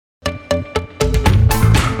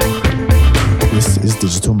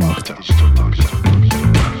digital marketer.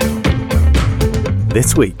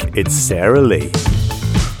 This week, it's Sarah Lee.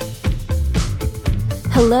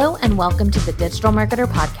 Hello and welcome to the Digital Marketer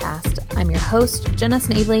Podcast. I'm your host, Jenna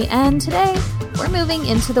Snavely, and today we're moving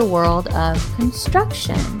into the world of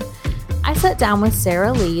construction. I sat down with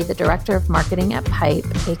Sarah Lee, the Director of Marketing at Pype,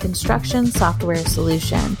 a construction software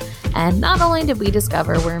solution. And not only did we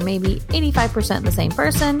discover we're maybe 85% the same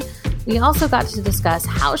person, we also got to discuss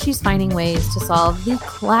how she's finding ways to solve the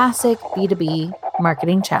classic B2B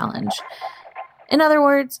marketing challenge. In other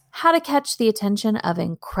words, how to catch the attention of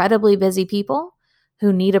incredibly busy people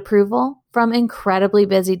who need approval from incredibly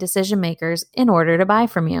busy decision makers in order to buy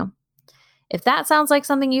from you. If that sounds like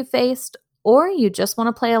something you faced, or you just want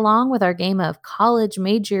to play along with our game of college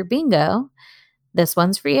major bingo, this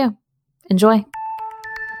one's for you. Enjoy.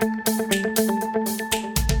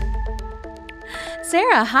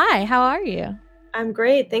 Sarah, hi, how are you? I'm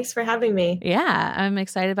great. Thanks for having me. Yeah, I'm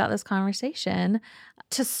excited about this conversation.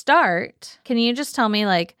 To start, can you just tell me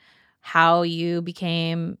how you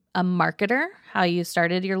became a marketer, how you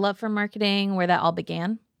started your love for marketing, where that all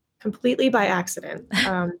began? Completely by accident.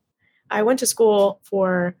 I went to school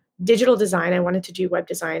for digital design. I wanted to do web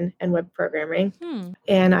design and web programming.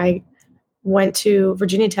 And I went to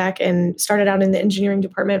Virginia Tech and started out in the engineering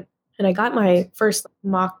department. And I got my first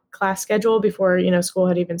mock class schedule before, school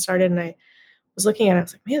had even started. And I was looking at it, I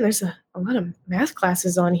was like, man, there's a lot of math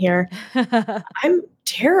classes on here. I'm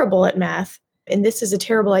terrible at math. And this is a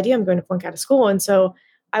terrible idea. I'm going to flunk out of school. And so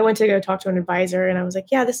I went to go talk to an advisor and I was like,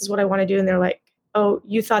 yeah, this is what I want to do. And they're like, oh,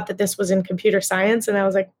 you thought that this was in computer science? And I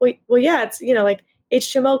was like, well, yeah, it's,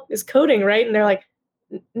 HTML is coding, right? And they're like,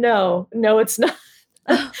 no, it's not.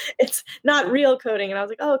 It's not real coding. And I was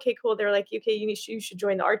like, oh, okay, cool. They're like, okay, you should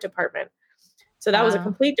join the art department. So that was a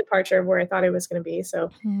complete departure of where I thought it was going to be. So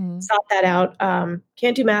sought that out.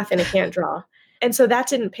 Can't do math and I can't draw. And so that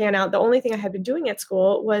didn't pan out. The only thing I had been doing at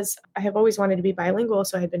school was I have always wanted to be bilingual.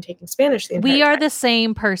 So I had been taking Spanish the entire time. We are the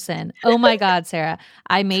same person. Oh my God, Sarah.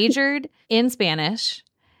 I majored in Spanish.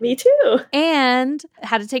 Me too. And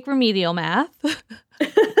had to take remedial math.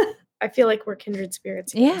 I feel like we're kindred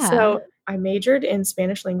spirits. Yeah. So I majored in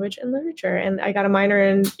Spanish language and literature, and I got a minor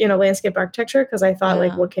in, landscape architecture because I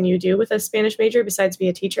thought, what can you do with a Spanish major besides be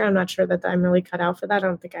a teacher? I'm not sure that I'm really cut out for that. I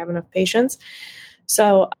don't think I have enough patience.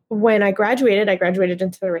 So when I graduated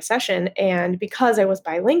into the recession, and because I was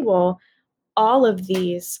bilingual, all of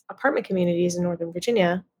these apartment communities in Northern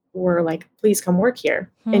Virginia were like, please come work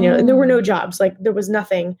here. And, and there were no jobs, there was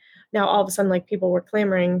nothing. Now, all of a sudden, people were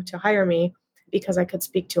clamoring to hire me because I could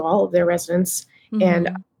speak to all of their residents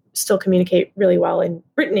and still communicate really well in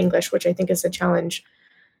written English, which I think is a challenge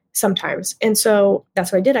sometimes. And so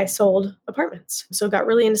that's what I did. I sold apartments. So got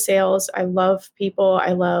really into sales. I love people.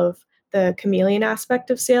 I love the chameleon aspect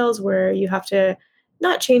of sales where you have to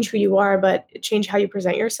not change who you are, but change how you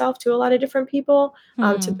present yourself to a lot of different people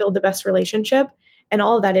to build the best relationship. And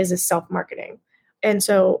all of that is self-marketing. And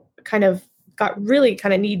so got really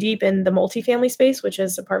knee deep in the multifamily space, which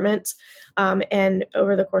is apartments. And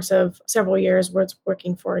over the course of several years, was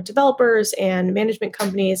working for developers and management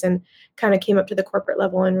companies and came up to the corporate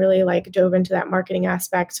level and really dove into that marketing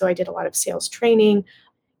aspect. So I did a lot of sales training.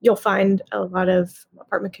 You'll find a lot of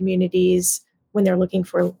apartment communities when they're looking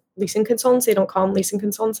for leasing consultants, they don't call them leasing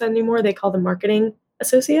consultants anymore. They call them marketing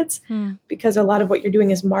associates because a lot of what you're doing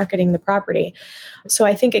is marketing the property. So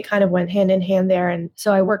I think it went hand in hand there. And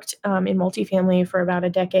so I worked in multifamily for about a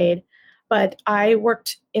decade, but I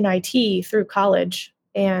worked in IT through college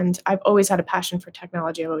and I've always had a passion for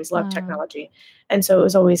technology. I've always loved technology. And so it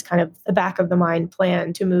was always the back of the mind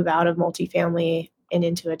plan to move out of multifamily and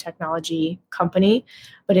into a technology company.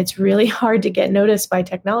 But it's really hard to get noticed by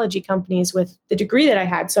technology companies with the degree that I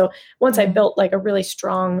had. So once I built a really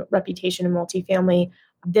strong reputation in multifamily,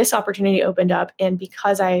 this opportunity opened up. And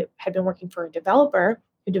because I had been working for a developer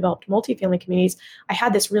who developed multifamily communities, I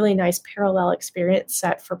had this really nice parallel experience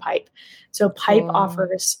set for Pype. So Pype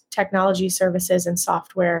offers technology services and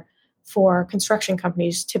software for construction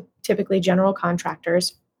companies, typically general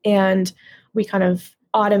contractors. And we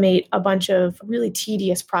automate a bunch of really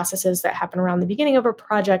tedious processes that happen around the beginning of a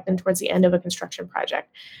project and towards the end of a construction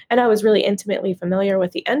project. And I was really intimately familiar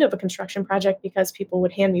with the end of a construction project because people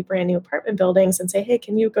would hand me brand new apartment buildings and say, hey,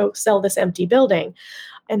 can you go sell this empty building?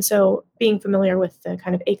 And so being familiar with the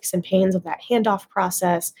aches and pains of that handoff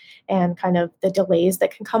process and the delays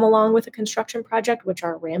that can come along with a construction project, which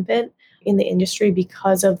are rampant in the industry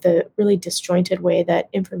because of the really disjointed way that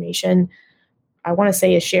information, I want to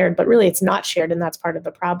say, is shared, but really it's not shared. And that's part of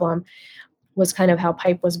the problem, was how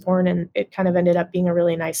Pype was born. And it ended up being a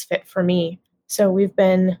really nice fit for me. So we've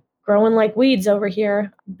been growing like weeds over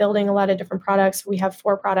here, building a lot of different products. We have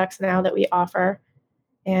 4 products now that we offer.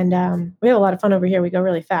 And we have a lot of fun over here. We go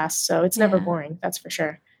really fast. So it's never boring. That's for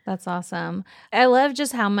sure. That's awesome. I love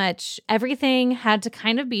just how much everything had to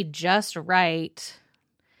kind of be just right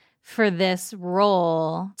for this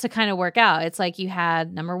role to kind of work out. It's like you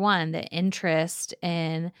had, number one, the interest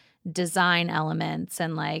in design elements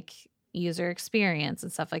and like user experience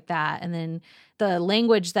and stuff like that. And then the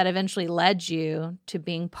language that eventually led you to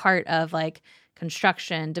being part of like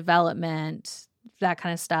construction, development, that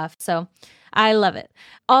kind of stuff. So I love it.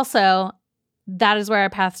 Also, that is where our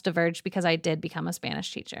paths diverged because I did become a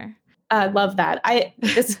Spanish teacher. I love that.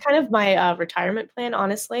 This is kind of my retirement plan,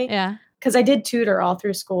 honestly. Yeah. Because I did tutor all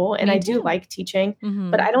through school and I do like teaching,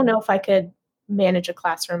 but I don't know if I could manage a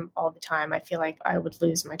classroom all the time. I feel like I would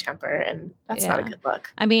lose my temper and that's not a good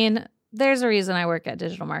look. I mean, there's a reason I work at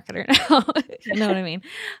Digital Marketer now. You know what I mean?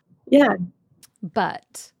 Yeah.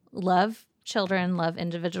 But love children, love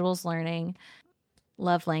individuals learning,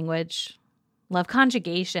 love language, love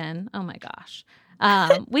conjugation. Oh my gosh.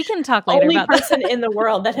 We can talk later about that. Only person in the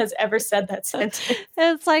world that has ever said that sentence.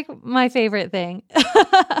 It's like my favorite thing.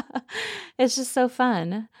 It's just so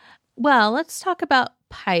fun. Well, let's talk about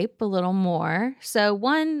Pype a little more. So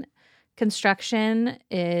one, construction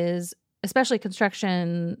is, especially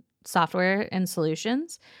construction software and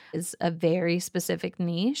solutions, is a very specific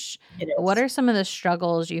niche. It is. What are some of the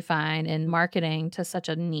struggles you find in marketing to such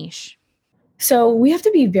a niche? So we have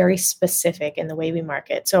to be very specific in the way we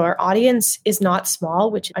market. So our audience is not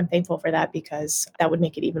small, which I'm thankful for that because that would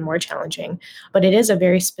make it even more challenging. But it is a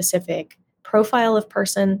very specific profile of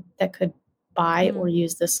person that could buy or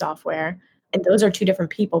use this software. And those are 2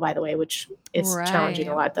 different people, by the way, which is challenging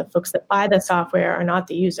a lot. The folks that buy the software are not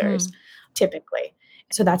the users typically.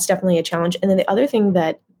 So that's definitely a challenge. And then the other thing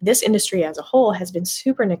that this industry as a whole has been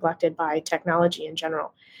super neglected by technology in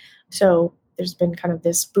general. So there's been kind of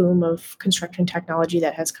this boom of construction technology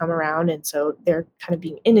that has come around. And so they're kind of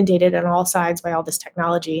being inundated on all sides by all this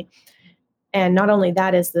technology. And not only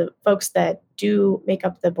that, is the folks that do make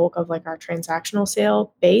up the bulk of like our transactional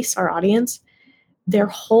sale base, our audience, their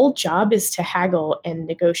whole job is to haggle and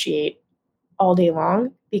negotiate all day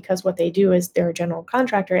long, because what they do is they're a general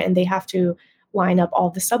contractor and they have to line up all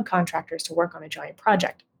the subcontractors to work on a giant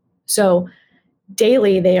project. So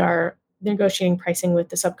daily they are negotiating pricing with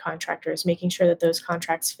the subcontractors, making sure that those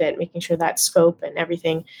contracts fit, making sure that scope and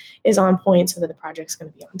everything is on point so that the project's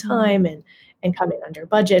going to be on time and come in under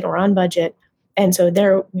budget or on budget. And so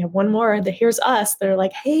there we have one more, here's us. They're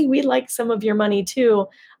like, hey, we'd like some of your money too.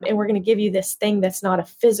 And we're going to give you this thing that's not a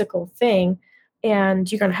physical thing. And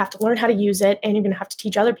you're going to have to learn how to use it. And you're going to have to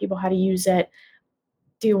teach other people how to use it.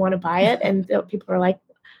 Do you want to buy it? And people are like,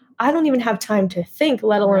 I don't even have time to think,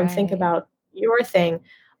 let alone think about your thing.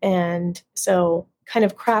 And so kind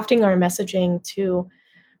of crafting our messaging to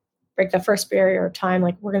break the first barrier of time,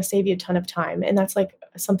 like we're going to save you a ton of time. And that's like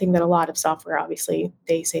something that a lot of software, obviously,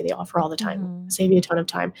 they say they offer all the time, save you a ton of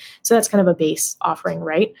time. So that's kind of a base offering,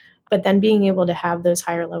 right? But then being able to have those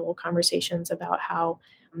higher level conversations about how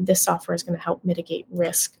this software is going to help mitigate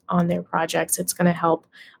risk on their projects. It's going to help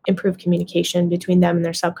improve communication between them and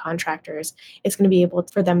their subcontractors. It's going to be able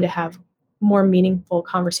for them to have more meaningful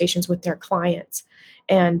conversations with their clients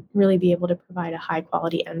and really be able to provide a high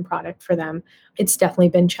quality end product for them. It's definitely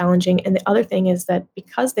been challenging. And the other thing is that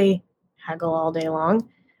because they haggle all day long,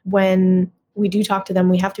 when we do talk to them,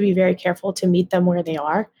 we have to be very careful to meet them where they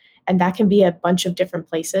are. And that can be a bunch of different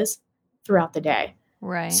places throughout the day.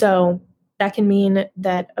 Right. So that can mean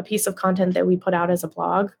that a piece of content that we put out as a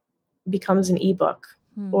blog becomes an ebook,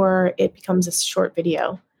 or it becomes a short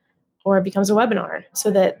video, or it becomes a webinar, so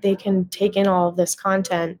that they can take in all of this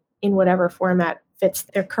content in whatever format fits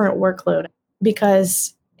their current workload,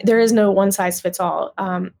 because there is no one size fits all.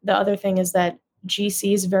 The other thing is that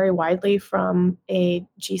GCs vary widely from a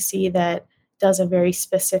GC that does a very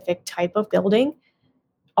specific type of building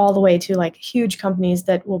all the way to like huge companies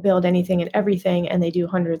that will build anything and everything, and they do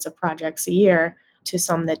hundreds of projects a year, to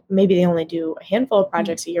some that maybe they only do a handful of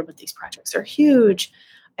projects a year, but these projects are huge.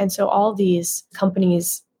 And so all these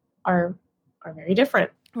companies are very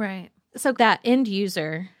different. Right. So that end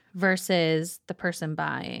user versus the person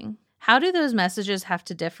buying, how do those messages have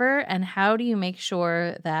to differ? And how do you make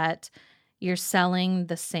sure that you're selling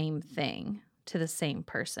the same thing to the same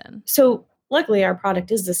person? So luckily, our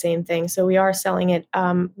product is the same thing. So we are selling it.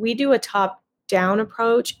 We do a top-down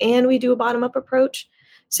approach and we do a bottom-up approach.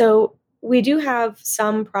 So we do have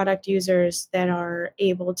some product users that are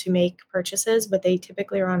able to make purchases, but they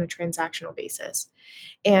typically are on a transactional basis.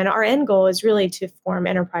 And our end goal is really to form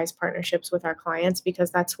enterprise partnerships with our clients,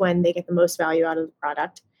 because that's when they get the most value out of the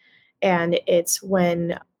product. And it's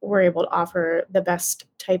when we're able to offer the best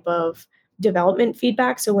type of development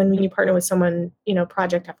feedback. So when you partner with someone,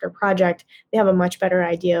 project after project, they have a much better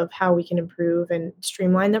idea of how we can improve and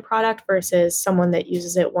streamline the product versus someone that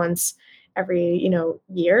uses it once every,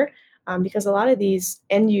 year. Because a lot of these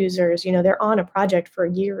end users, they're on a project for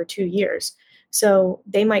a year or 2 years. So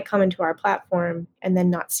they might come into our platform and then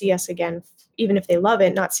not see us again, even if they love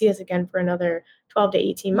it, not see us again for another 12 to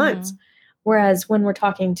 18 months. Whereas when we're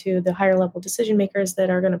talking to the higher level decision makers that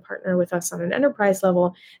are going to partner with us on an enterprise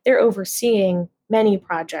level, they're overseeing many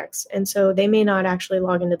projects. And so they may not actually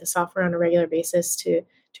log into the software on a regular basis to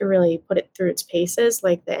really put it through its paces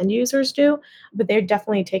like the end users do, but they're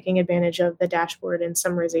definitely taking advantage of the dashboard and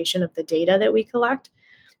summarization of the data that we collect.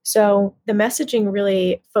 So the messaging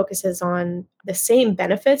really focuses on the same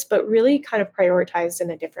benefits, but really kind of prioritized in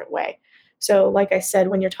a different way. So like I said,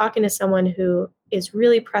 when you're talking to someone who is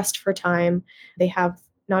really pressed for time, they have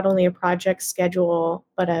not only a project schedule,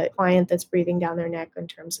 but a client that's breathing down their neck in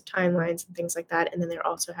terms of timelines and things like that. And then they're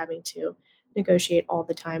also having to negotiate all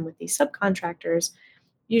the time with these subcontractors.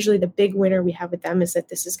 Usually the big winner we have with them is that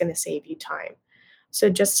this is going to save you time. So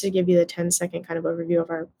just to give you the 10-second kind of overview of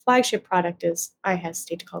our flagship product is, I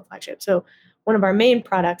hesitate to call it flagship. So one of our main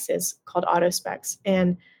products is called Auto Specs.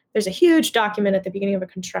 And there's a huge document at the beginning of a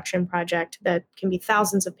construction project that can be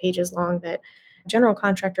thousands of pages long that general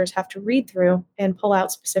contractors have to read through and pull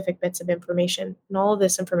out specific bits of information. And all of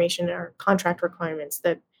this information are contract requirements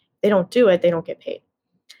that they don't do it, they don't get paid.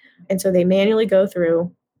 And so they manually go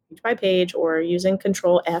through page by page or using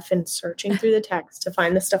Control F and searching through the text to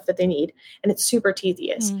find the stuff that they need. And it's super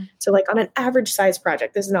tedious. So like on an average size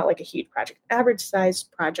project, this is not like a huge project, average size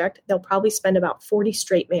project, they'll probably spend about 40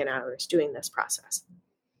 straight man hours doing this process.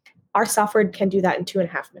 Our software can do that in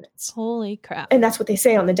 2.5 minutes. Holy crap. And that's what they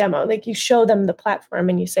say on the demo. Like you show them the platform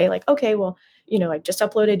and you say like, okay, well, I just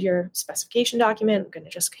uploaded your specification document. I'm going to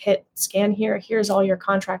just hit scan here. Here's all your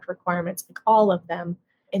contract requirements, like all of them.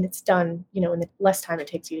 And it's done, in the less time it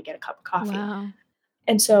takes you to get a cup of coffee. Wow.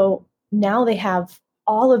 And so now they have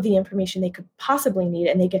all of the information they could possibly need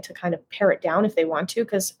and they get to kind of pare it down if they want to.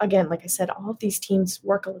 Because again, like I said, all of these teams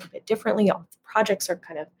work a little bit differently. All the projects are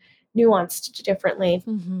kind of nuanced differently.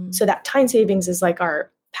 So that time savings is like our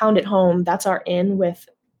pound it home. That's our in with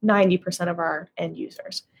 90% of our end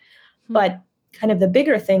users. But kind of the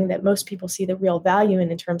bigger thing that most people see the real value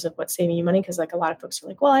in terms of what's saving you money, because like a lot of folks are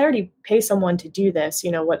like, well, I already pay someone to do this.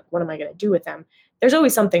 What am I going to do with them? There's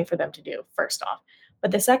always something for them to do, first off.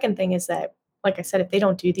 But the second thing is that, like I said, if they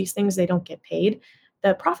don't do these things, they don't get paid.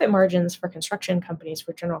 The profit margins for construction companies,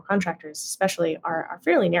 for general contractors especially, are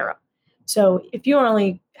fairly narrow. So if you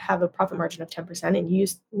only have a profit margin of 10% and you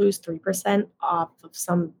lose 3% off of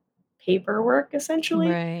some paperwork,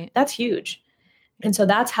 essentially, that's huge. And so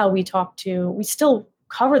that's how we we still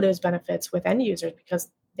cover those benefits with end users because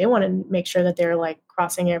they want to make sure that they're like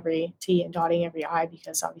crossing every T and dotting every I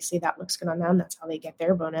because obviously that looks good on them. That's how they get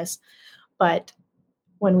their bonus. But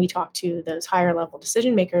when we talk to those higher level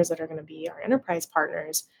decision makers that are going to be our enterprise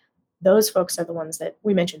partners, those folks are the ones that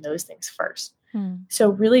we mention those things first.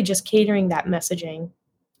 So really just catering that messaging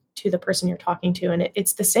to the person you're talking to. And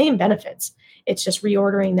it's the same benefits. It's just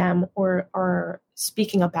reordering them or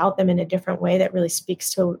speaking about them in a different way that really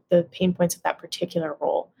speaks to the pain points of that particular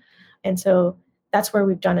role. And so that's where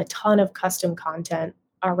we've done a ton of custom content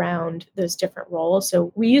around those different roles.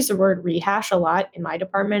 So we use the word rehash a lot in my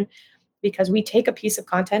department because we take a piece of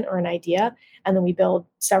content or an idea and then we build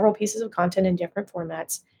several pieces of content in different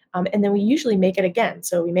formats. And then we usually make it again.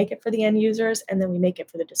 So we make it for the end users and then we make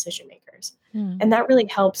it for the decision makers. And that really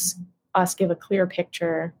helps us give a clear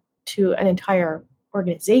picture to an entire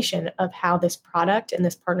organization of how this product and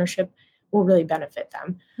this partnership will really benefit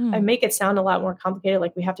them. I make it sound a lot more complicated,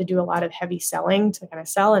 like we have to do a lot of heavy selling to kind of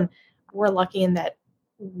sell. And we're lucky in that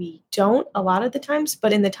we don't a lot of the times,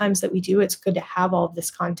 but in the times that we do, it's good to have all of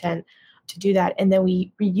this content to do that. And then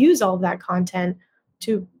we reuse all of that content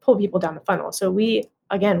to pull people down the funnel. So we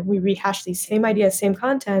rehash these same ideas, same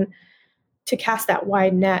content to cast that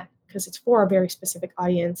wide net because it's for a very specific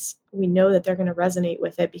audience. We know that they're going to resonate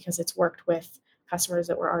with it because it's worked with customers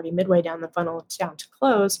that were already midway down the funnel down to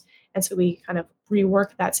close. And so we kind of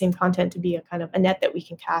rework that same content to be a kind of a net that we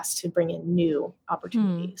can cast to bring in new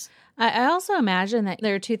opportunities. I also imagine that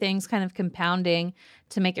there are two things kind of compounding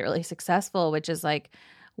to make it really successful, which is like,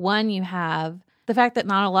 one, you have the fact that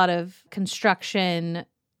not a lot of construction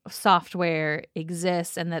software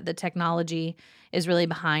exists and that the technology is really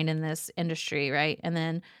behind in this industry, right? And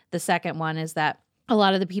then the second one is that a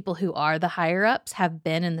lot of the people who are the higher ups have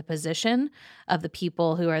been in the position of the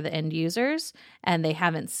people who are the end users, and they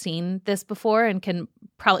haven't seen this before and can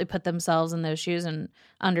probably put themselves in those shoes and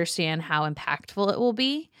understand how impactful it will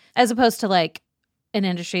be, as opposed to like an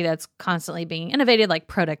industry that's constantly being innovated, like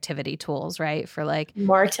productivity tools, right? For like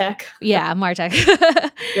MarTech. Yeah,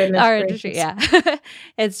 MarTech. Our industry, yeah.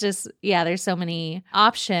 It's just, yeah, there's so many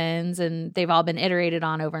options and they've all been iterated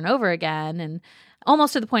on over and over again, and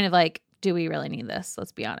almost to the point of like, do we really need this?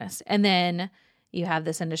 Let's be honest. And then you have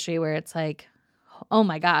this industry where it's like, oh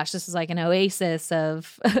my gosh, this is like an oasis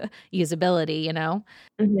of usability, you know?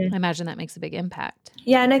 I imagine that makes a big impact.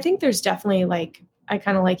 Yeah, and I think there's definitely like, I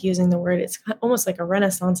kind of like using the word, it's almost like a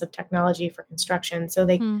renaissance of technology for construction. So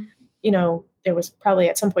they, you know, there was probably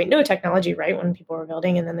at some point no technology, right, when people were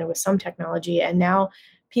building, and then there was some technology. And now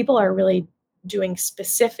people are really doing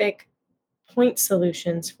specific point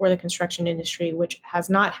solutions for the construction industry, which has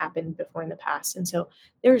not happened before in the past. And so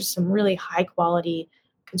there's some really high quality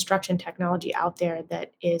construction technology out there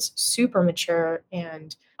that is super mature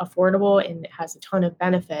and affordable and has a ton of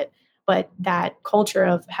benefit. But that culture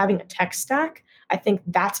of having a tech stack, I think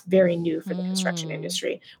that's very new for the construction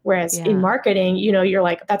industry. Whereas in marketing, you know, you're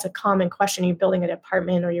like, that's a common question. You're building a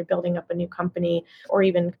department or you're building up a new company, or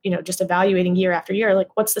even, you know, just evaluating year after year, like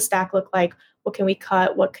what's the stack look like? What can we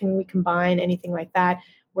cut? What can we combine? Anything like that.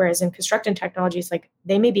 Whereas in construction technologies, like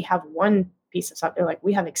they maybe have one piece of software, like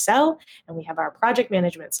we have Excel and we have our project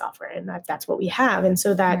management software, and that's what we have. And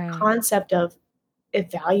so that concept of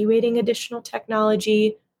evaluating additional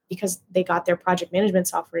technology, because they got their project management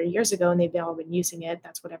software years ago and they've all been using it,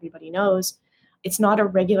 that's what everybody knows. It's not a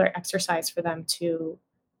regular exercise for them to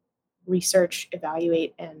research,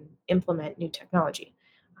 evaluate, and implement new technology.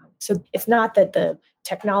 So it's not that the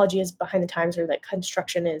technology is behind the times or that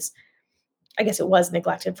construction is, I guess it was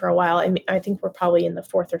neglected for a while. I mean, I think we're probably in the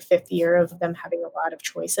 4th or 5th year of them having a lot of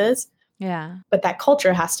choices. Yeah. But that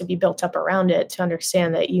culture has to be built up around it to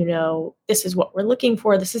understand that, you know, this is what we're looking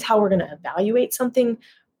for. This is how we're going to evaluate something.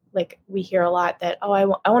 Like we hear a lot that, oh, I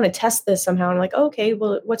want to test this somehow. And I'm like, okay,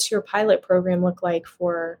 well, what's your pilot program look like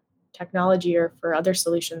for technology or for other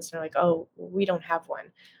solutions? And they're like, oh, we don't have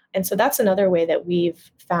one. And so that's another way that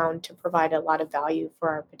we've found to provide a lot of value for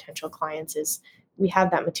our potential clients is we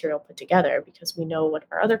have that material put together because we know what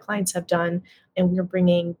our other clients have done, and we're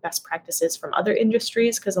bringing best practices from other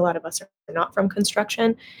industries because a lot of us are not from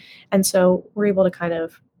construction. And so we're able to kind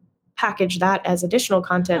of package that as additional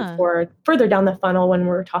content for further down the funnel when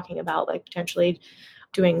we're talking about like potentially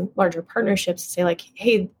doing larger partnerships, say like,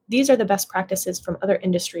 hey, these are the best practices from other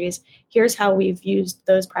industries. Here's how we've used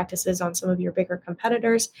those practices on some of your bigger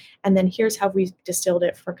competitors. And then here's how we've distilled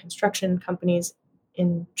it for construction companies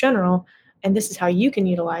in general. And this is how you can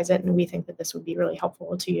utilize it. And we think that this would be really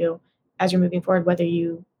helpful to you as you're moving forward, whether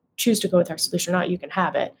you choose to go with our solution or not, you can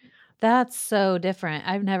have it. That's so different.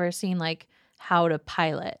 I've never seen like how to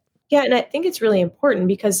pilot. Yeah. And I think it's really important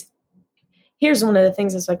because here's one of the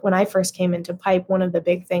things is like when I first came into Pype, one of the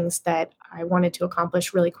big things that I wanted to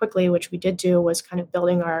accomplish really quickly, which we did do, was kind of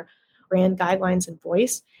building our brand guidelines and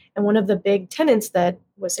voice. And one of the big tenets that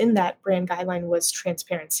was in that brand guideline was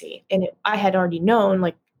transparency. And I had already known,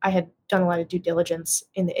 like I had done a lot of due diligence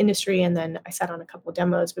in the industry. And then I sat on a couple of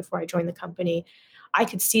demos before I joined the company. I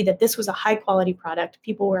could see that this was a high quality product.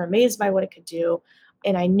 People were amazed by what it could do.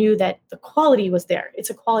 And I knew that the quality was there. It's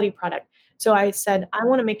a quality product. So I said, I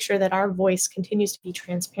want to make sure that our voice continues to be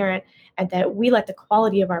transparent and that we let the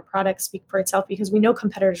quality of our product speak for itself, because we know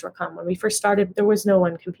competitors will come. When we first started, there was no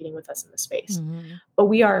one competing with us in the space. But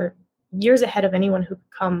we are years ahead of anyone who could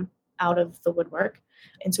come out of the woodwork.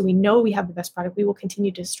 And so we know we have the best product. We will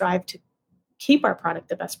continue to strive to keep our product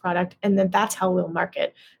the best product. And then that's how we'll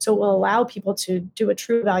market. So we'll allow people to do a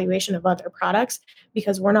true evaluation of other products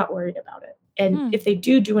because we're not worried about it. And if they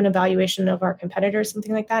do an evaluation of our competitors,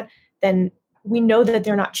 something like that, then we know that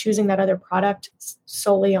they're not choosing that other product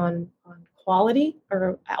solely on quality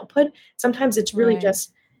or output. Sometimes it's really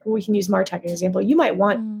just, we can use MarTech as an example. You might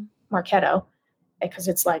want Marketo because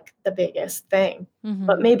it's like the biggest thing,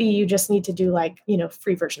 but maybe you just need to do like,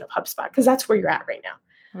 free version of HubSpot because that's where you're at right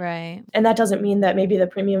now. Right. And that doesn't mean that maybe the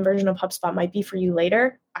premium version of HubSpot might be for you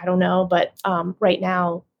later. I don't know. But right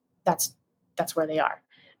now, that's where they are.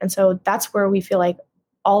 And so that's where we feel like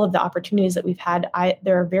all of the opportunities that we've had,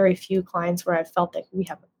 there are very few clients where I've felt that we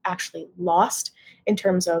have actually lost in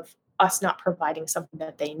terms of us not providing something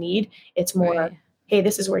that they need. It's more, hey,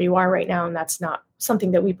 this is where you are right now, and that's not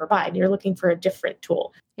something that we provide. You're looking for a different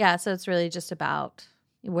tool. Yeah, so it's really just about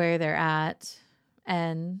where they're at.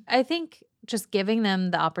 And I think just giving them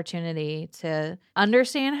the opportunity to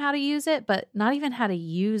understand how to use it, but not even how to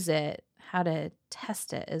use it, how to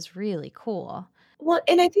test it is really cool. Well,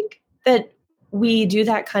 and I think that we do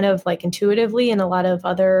that kind of like intuitively in a lot of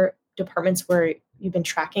other departments where you've been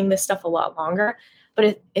tracking this stuff a lot longer.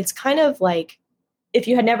 But it's kind of like if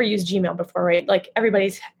you had never used Gmail before, right? Like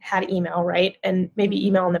everybody's had email, right? And maybe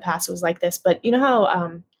email in the past was like this, but you know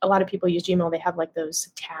how a lot of people use Gmail, they have like those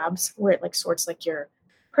tabs where it like sorts like your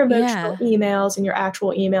promotional emails and your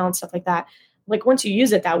actual email and stuff like that. Like once you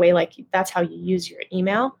use it that way, like that's how you use your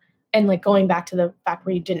email. And like going back to the fact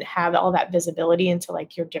where you didn't have all that visibility into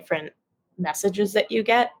like your different messages that you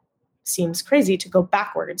get seems crazy to go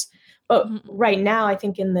backwards. But right now, I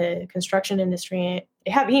think in the construction industry,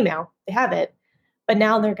 they have email, they have it. But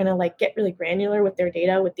now they're going to like get really granular with their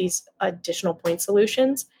data with these additional point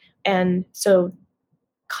solutions. And so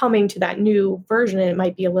coming to that new version, it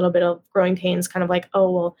might be a little bit of growing pains, kind of like, oh,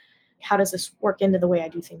 well, how does this work into the way I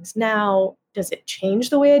do things now? Does it change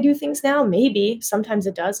the way I do things now? Maybe. Sometimes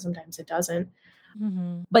it does, sometimes it doesn't.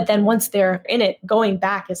 But then once they're in it, going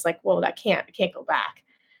back is like, well, it can't go back.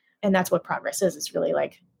 And that's what progress is. It's really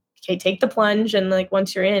like, okay, take the plunge. And like,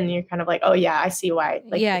 once you're in, you're kind of like, oh yeah, I see why.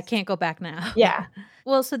 Like, I can't go back now. Yeah.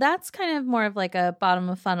 Well, so that's kind of more of like a bottom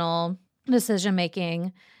of funnel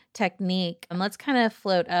decision-making technique. And let's kind of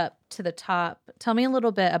float up to the top. Tell me a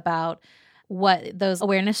little bit about what those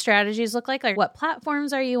awareness strategies look like. Like what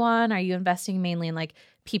platforms are you on? Are you investing mainly in like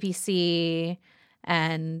PPC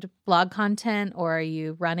and blog content, or are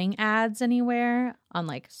you running ads anywhere on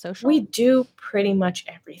like social? We do pretty much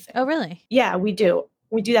everything. Oh, really? Yeah, we do.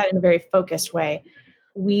 We do that in a very focused way.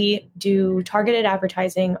 We do targeted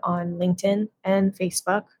advertising on LinkedIn and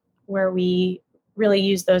Facebook, where we really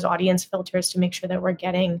use those audience filters to make sure that we're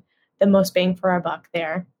getting the most bang for our buck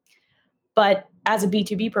there. But as a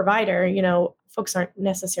B2B provider, you know, folks aren't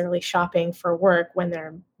necessarily shopping for work when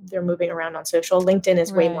they're moving around on social. LinkedIn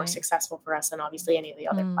is way more successful for us than obviously any of the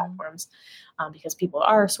other platforms because people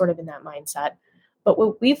are sort of in that mindset. But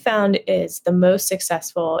what we've found is the most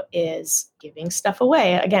successful is giving stuff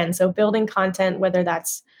away. Again, so building content, whether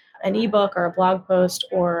that's an ebook or a blog post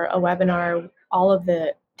or a webinar, all of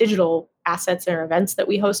the digital assets or events that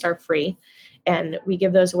we host are free. And we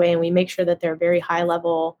give those away and we make sure that they're very high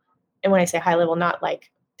level. And when I say high level, not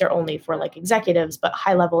like they're only for like executives, but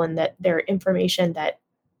high level in that they're information that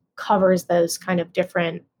covers those kind of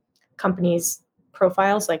different companies'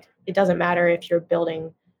 profiles. Like it doesn't matter if you're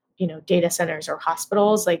building, you know, data centers or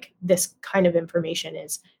hospitals, like this kind of information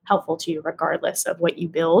is helpful to you regardless of what you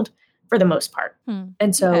build for the most part.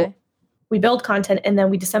 And so we build content and then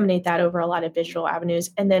we disseminate that over a lot of digital avenues.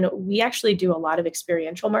 And then we actually do a lot of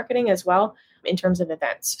experiential marketing as well in terms of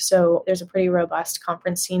events. So there's a pretty robust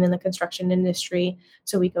conference scene in the construction industry.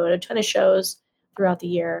 So we go to a ton of shows throughout the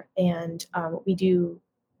year and we do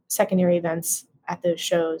secondary events at those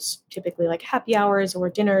shows, typically like happy hours or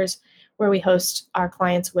dinners where we host our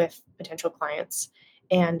clients with potential clients.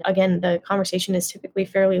 And again, the conversation is typically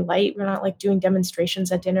fairly light. We're not like doing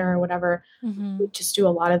demonstrations at dinner or whatever. We just do a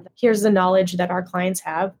lot of, here's the knowledge that our clients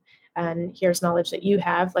have, and here's knowledge that you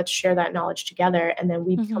have. Let's share that knowledge together. And then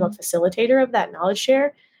we become a facilitator of that knowledge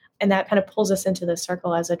share. And that kind of pulls us into the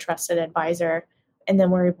circle as a trusted advisor. And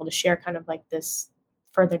then we're able to share kind of like this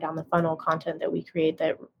further down the funnel content that we create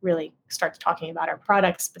that really starts talking about our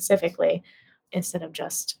product specifically instead of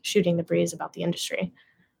just shooting the breeze about the industry.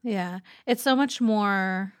 Yeah. It's so much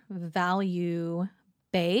more value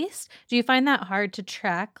based. Do you find that hard to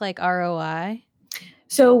track, like ROI?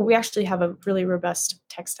 So we actually have a really robust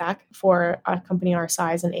tech stack for a company our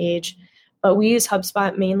size and age, but we use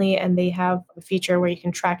HubSpot mainly, and they have a feature where you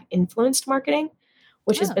can track influenced marketing,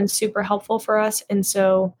 which has been super helpful for us. And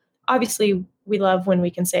so obviously we love when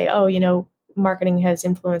we can say, oh, you know, marketing has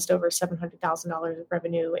influenced over $700,000 of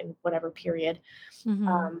revenue in whatever period,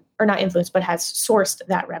 or not influenced, but has sourced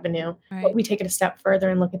that revenue. But we take it a step further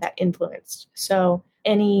and look at that influenced. So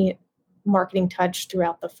any marketing touch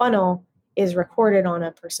throughout the funnel is recorded on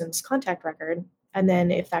a person's contact record. And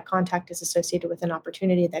then if that contact is associated with an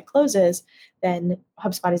opportunity that closes, then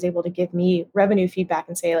HubSpot is able to give me revenue feedback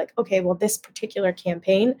and say like, okay, well, this particular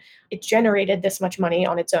campaign, it generated this much money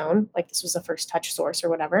on its own. Like this was a first touch source or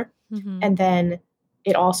whatever. And then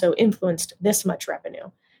it also influenced this much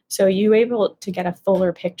revenue. So you're able to get a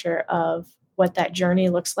fuller picture of what that journey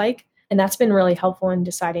looks like. And that's been really helpful in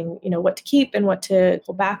deciding, you know, what to keep and what to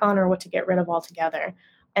pull back on or what to get rid of altogether.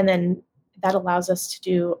 And then that allows us to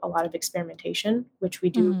do a lot of experimentation, which we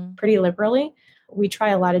do pretty liberally. We try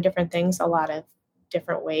a lot of different things, a lot of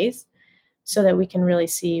different ways, so that we can really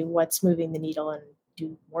see what's moving the needle and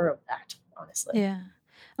do more of that, honestly. Yeah.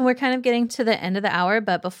 And we're kind of getting to the end of the hour,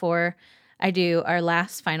 but before I do our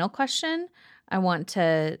last final question, I want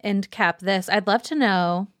to end cap this. I'd love to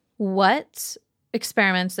know what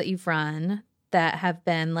experiments that you've run that have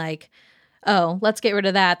been like, oh, let's get rid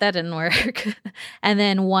of that. That didn't work. And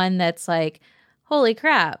then one that's like, holy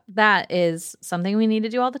crap, that is something we need to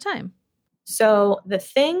do all the time. So the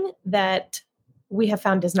thing that we have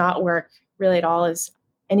found does not work really at all is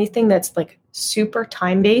anything that's like super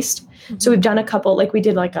time-based. Mm-hmm. So we've done a couple, like we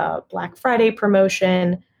did like a Black Friday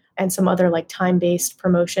promotion and some other like time-based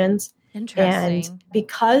promotions. Interesting. And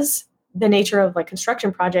because the nature of like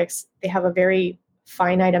construction projects, they have a very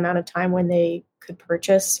finite amount of time when they could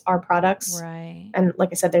purchase our products. Right. And like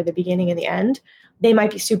I said, they're the beginning and the end. They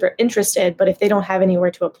might be super interested, but if they don't have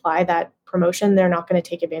anywhere to apply that promotion, they're not going to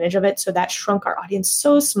take advantage of it. So that shrunk our audience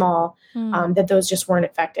so small that those just weren't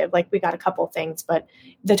effective. Like we got a couple of things, but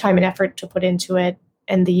the time and effort to put into it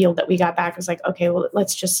and the yield that we got back was like, okay, well,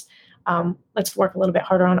 let's work a little bit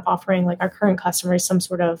harder on offering like our current customers some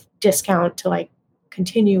sort of discount to like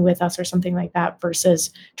continue with us or something like that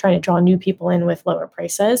versus trying to draw new people in with lower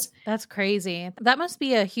prices. That's crazy. That must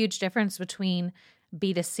be a huge difference between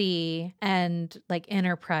B2C and like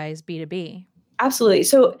enterprise B2B. Absolutely.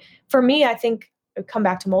 So for me, I think come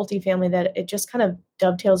back to multifamily that it just kind of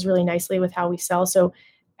dovetails really nicely with how we sell. So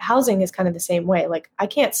housing is kind of the same way. Like I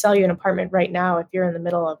can't sell you an apartment right now if you're in the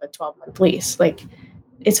middle of a 12-month lease. Like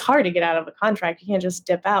it's hard to get out of a contract. You can't just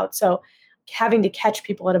dip out. So having to catch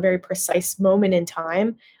people at a very precise moment in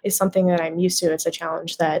time is something that I'm used to. It's a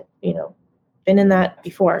challenge that, been in that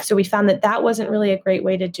before. So we found that that wasn't really a great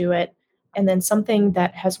way to do it. And then something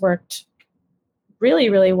that has worked really,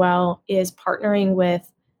 really well is partnering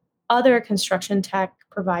with other construction tech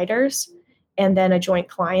providers and then a joint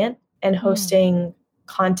client and hosting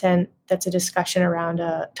content that's a discussion around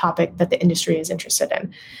a topic that the industry is interested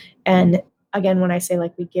in. And again, when I say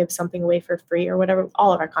like we give something away for free or whatever,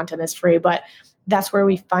 all of our content is free, but that's where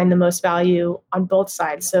we find the most value on both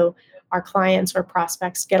sides. So our clients or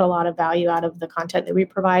prospects get a lot of value out of the content that we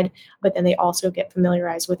provide, but then they also get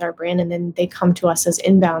familiarized with our brand and then they come to us as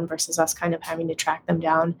inbound versus us kind of having to track them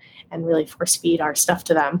down and really force feed our stuff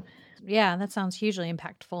to them. Yeah, that sounds hugely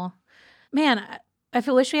impactful. Man, I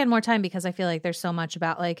wish we had more time because I feel like there's so much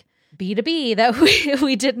about like B2B that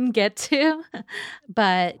we didn't get to.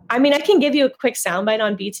 But I mean, I can give you a quick soundbite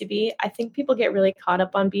on B2B. I think people get really caught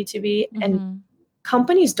up on B2B and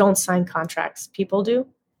companies don't sign contracts. People do.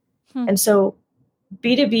 And so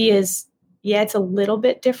B2B is, it's a little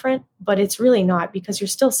bit different, but it's really not because you're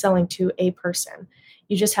still selling to a person.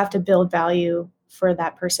 You just have to build value for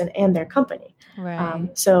that person and their company.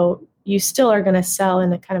 Right. So you still are going to sell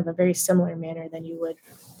in a kind of a very similar manner than you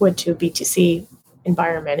would to a B2C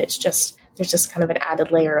environment. It's just, there's just kind of an added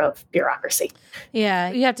layer of bureaucracy.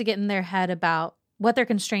 Yeah. You have to get in their head about what their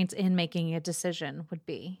constraints in making a decision would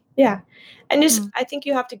be. Yeah. And just, I think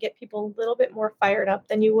you have to get people a little bit more fired up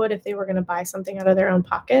than you would if they were going to buy something out of their own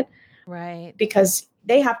pocket. Right. Because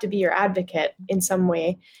they have to be your advocate in some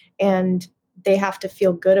way. And they have to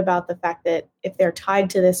feel good about the fact that if they're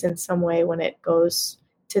tied to this in some way, when it goes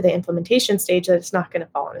to the implementation stage, that it's not going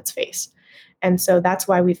to fall on its face. And so that's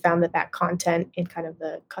why we found that content in kind of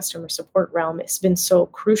the customer support realm has been so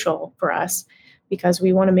crucial for us, because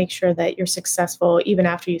we want to make sure that you're successful even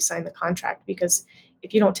after you sign the contract. Because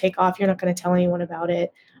if you don't take off, you're not going to tell anyone about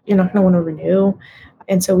it. You're not going to want to renew.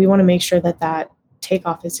 And so we want to make sure that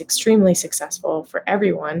takeoff is extremely successful for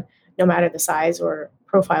everyone, no matter the size or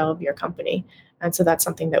profile of your company. And so that's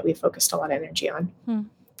something that we focused a lot of energy on.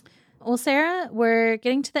 Well, Sarah, we're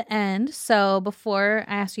getting to the end. So before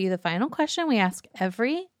I ask you the final question, we ask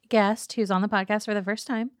every guest who's on the podcast for the first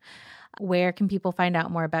time, where can people find out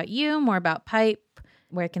more about you, more about Pype?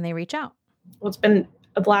 Where can they reach out? Well, it's been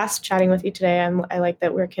a blast chatting with you today. I like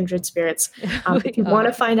that we're kindred spirits. If you want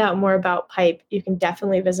to find out more about Pype, you can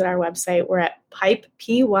definitely visit our website. We're at Pype,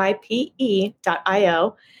 Pype.io.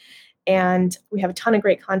 And we have a ton of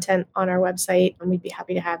great content on our website, and we'd be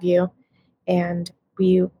happy to have you. And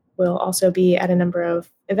we will also be at a number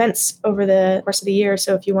of events over the course of the year.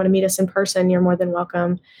 So if you want to meet us in person, you're more than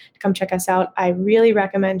welcome to come check us out. I really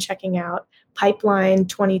recommend checking out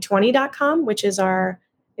pipeline2020.com, which is our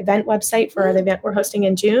event website for the event we're hosting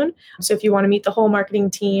in June. So if you want to meet the whole marketing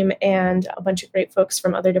team and a bunch of great folks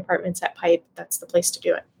from other departments at Pype, that's the place to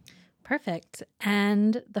do it. Perfect.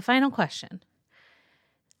 And the final question,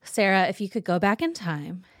 Sarah, if you could go back in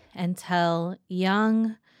time and tell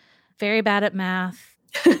young, very bad at math,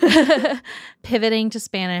 pivoting to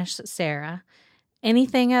Spanish Sarah,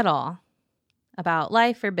 anything at all about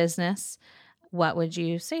life or business, what would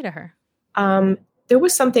you say to her? There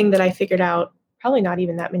was something that I figured out probably not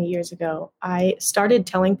even that many years ago. I started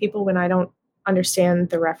telling people when I don't understand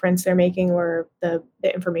the reference they're making or the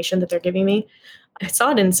information that they're giving me. I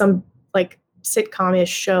saw it in some like sitcom-ish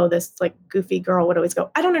show. This like goofy girl would always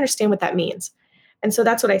go, I don't understand what that means. And so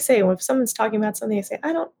that's what I say. When someone's talking about something, I say,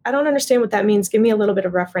 I don't understand what that means. Give me a little bit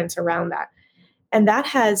of reference around that. And that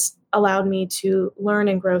has allowed me to learn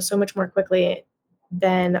and grow so much more quickly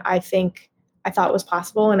than I thought was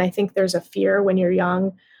possible. And I think there's a fear when you're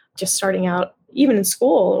young, just starting out, even in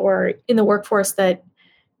school or in the workforce, that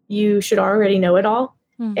you should already know it all.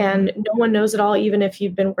 Mm-hmm. And no one knows it all, even if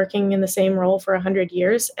you've been working in the same role for 100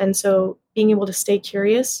 years. And so being able to stay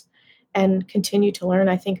curious and continue to learn,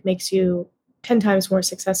 I think makes you 10 times more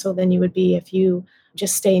successful than you would be if you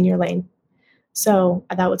just stay in your lane. So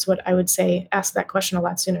that was what I would say. Ask that question a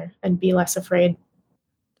lot sooner and be less afraid.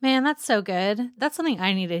 Man, that's so good. That's something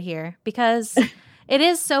I need to hear, because it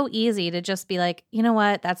is so easy to just be like, you know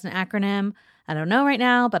what, that's an acronym. I don't know right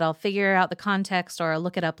now, but I'll figure out the context or I'll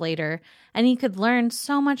look it up later. And you could learn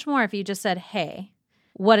so much more if you just said, hey,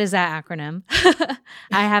 what is that acronym?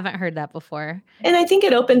 I haven't heard that before. And I think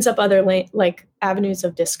it opens up other avenues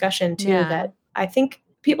of discussion too, that I think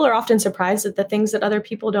people are often surprised at the things that other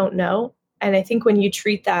people don't know. And I think when you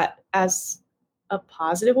treat that as a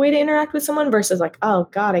positive way to interact with someone versus like, oh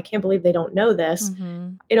God, I can't believe they don't know this.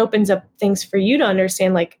 Mm-hmm. It opens up things for you to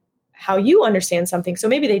understand, like how you understand something. So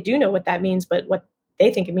maybe they do know what that means, but what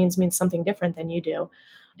they think it means something different than you do.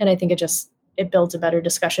 And I think it builds a better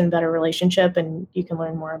discussion, better relationship, and you can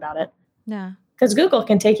learn more about it. Yeah. Because Google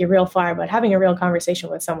can take you real far, but having a real conversation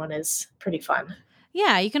with someone is pretty fun.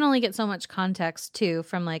 Yeah. You can only get so much context too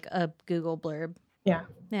from like a Google blurb. Yeah.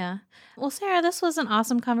 Yeah. Well, Sarah, this was an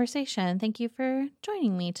awesome conversation. Thank you for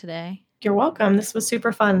joining me today. You're welcome. This was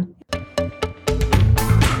super fun.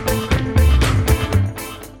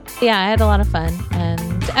 Yeah, I had a lot of fun.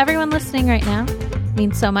 And to everyone listening right now, it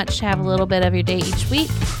means so much to have a little bit of your day each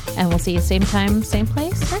week. And we'll see you same time, same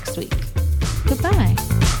place next week. Goodbye.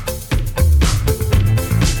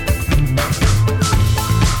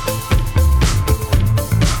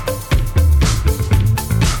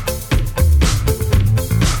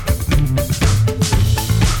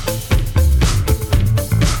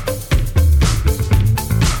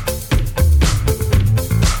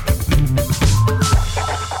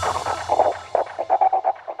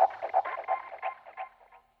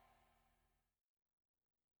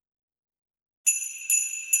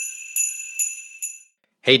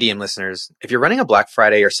 Hey DM listeners, if you're running a Black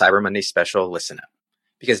Friday or Cyber Monday special, listen up.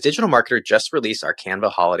 Because Digital Marketer just released our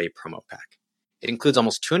Canva Holiday Promo Pack. It includes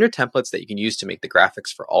almost 200 templates that you can use to make the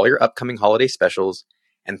graphics for all your upcoming holiday specials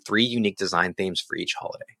and 3 unique design themes for each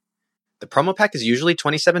holiday. The promo pack is usually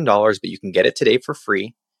 $27, but you can get it today for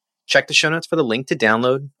free. Check the show notes for the link to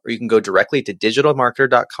download, or you can go directly to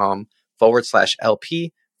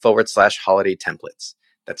digitalmarketer.com/LP/holiday templates.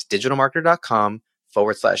 That's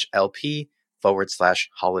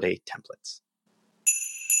digitalmarketer.com/LP/holiday templates.